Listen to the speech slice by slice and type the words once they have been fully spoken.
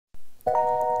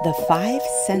The five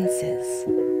senses.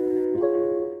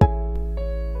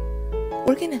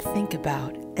 We're going to think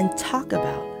about and talk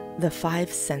about the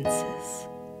five senses.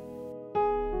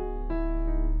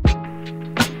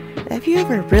 Have you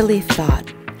ever really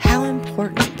thought how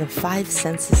important the five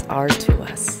senses are to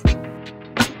us?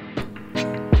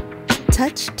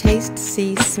 Touch, taste,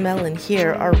 see, smell, and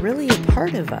hear are really a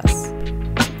part of us.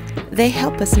 They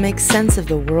help us make sense of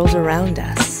the world around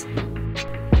us.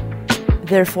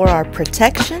 They're for our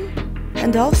protection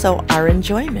and also our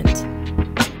enjoyment.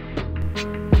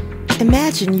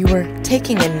 Imagine you were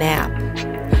taking a nap.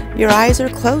 Your eyes are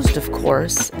closed, of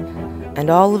course, and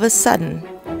all of a sudden,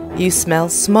 you smell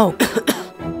smoke.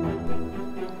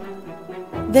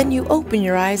 Then you open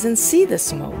your eyes and see the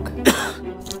smoke.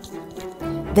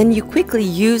 Then you quickly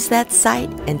use that sight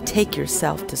and take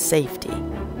yourself to safety.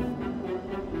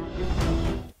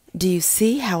 Do you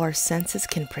see how our senses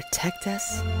can protect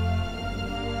us?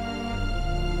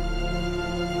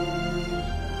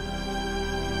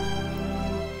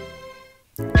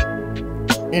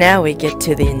 Now we get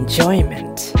to the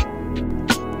enjoyment.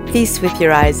 Feast with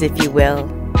your eyes, if you will,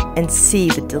 and see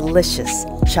the delicious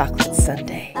chocolate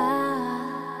sundae.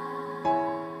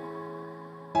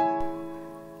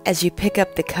 As you pick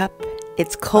up the cup,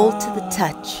 it's cold to the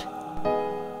touch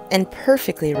and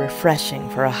perfectly refreshing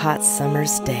for a hot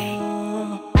summer's day.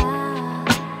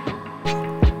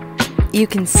 You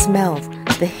can smell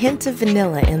the hint of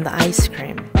vanilla in the ice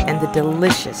cream and the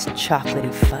delicious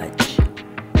chocolatey fudge.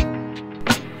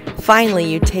 Finally,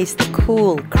 you taste the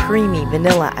cool, creamy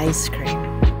vanilla ice cream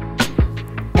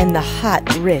and the hot,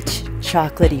 rich,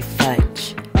 chocolatey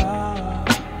fudge.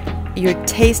 Your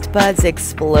taste buds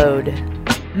explode.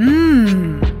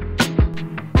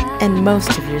 And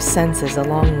most of your senses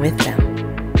along with them.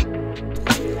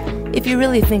 If you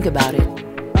really think about it,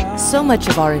 so much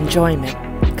of our enjoyment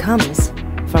comes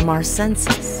from our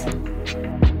senses.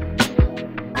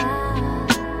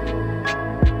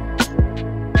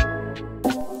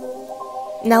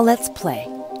 Now let's play.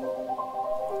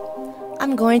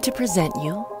 I'm going to present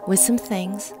you with some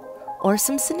things or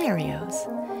some scenarios,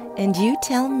 and you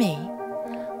tell me,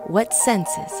 what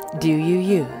senses do you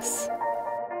use?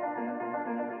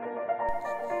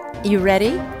 You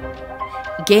ready?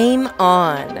 Game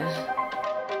on!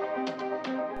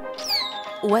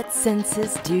 What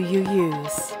senses do you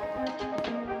use?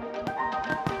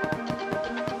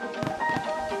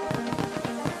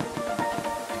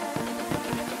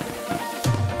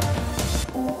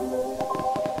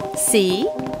 See,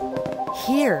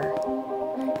 hear,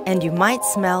 and you might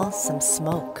smell some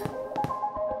smoke.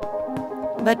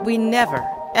 But we never,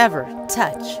 ever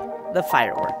touch the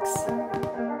fireworks.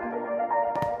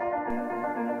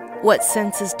 What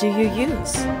senses do you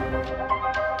use?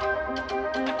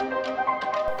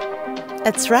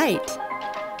 That's right.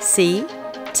 See,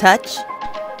 touch.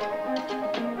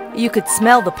 You could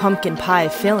smell the pumpkin pie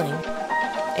filling,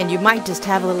 and you might just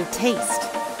have a little taste.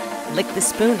 Lick the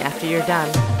spoon after you're done.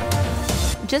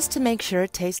 Just to make sure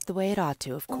it tastes the way it ought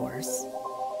to, of course.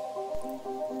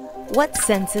 What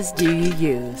senses do you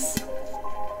use?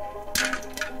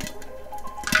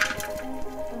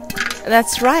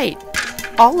 That's right,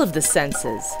 all of the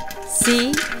senses.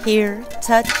 See, hear,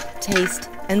 touch, taste,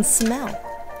 and smell.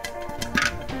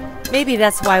 Maybe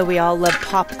that's why we all love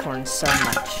popcorn so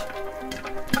much.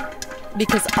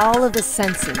 Because all of the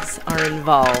senses are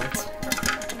involved.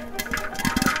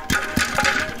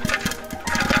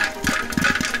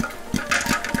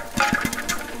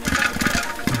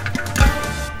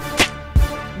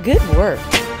 Good work.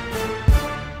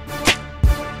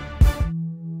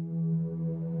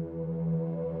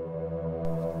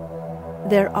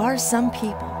 There are some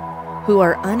people who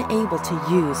are unable to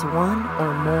use one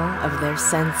or more of their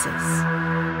senses.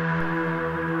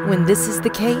 When this is the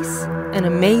case, an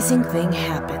amazing thing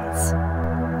happens.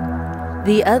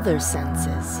 The other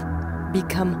senses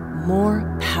become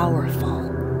more powerful,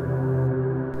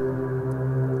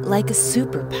 like a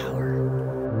superpower.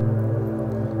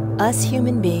 Us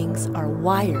human beings are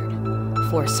wired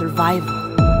for survival.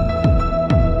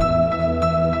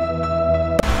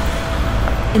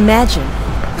 Imagine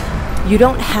you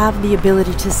don't have the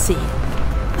ability to see.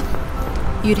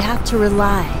 You'd have to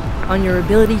rely on your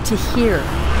ability to hear,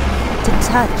 to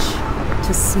touch,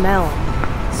 to smell,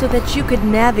 so that you could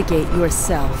navigate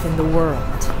yourself in the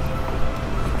world.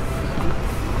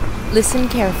 Listen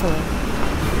carefully.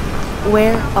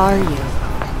 Where are you?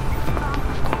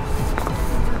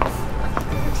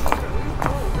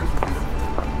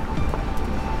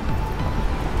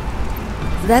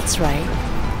 That's right,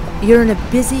 you're in a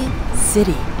busy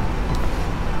city.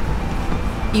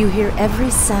 You hear every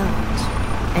sound,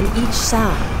 and each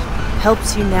sound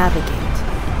helps you navigate.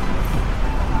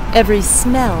 Every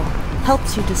smell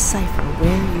helps you decipher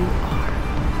where you are.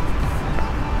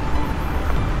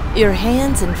 Your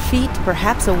hands and feet,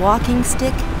 perhaps a walking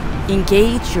stick,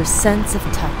 engage your sense of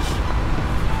touch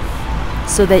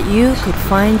so that you could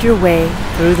find your way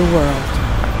through the world.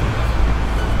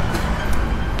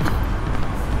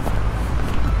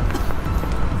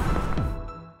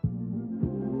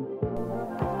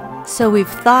 So we've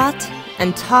thought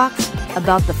and talked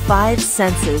about the five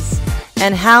senses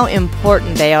and how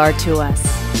important they are to us.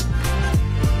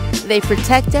 They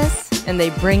protect us and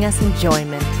they bring us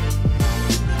enjoyment.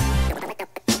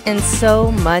 And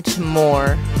so much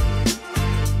more.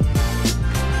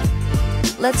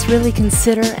 Let's really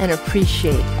consider and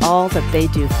appreciate all that they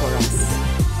do for us.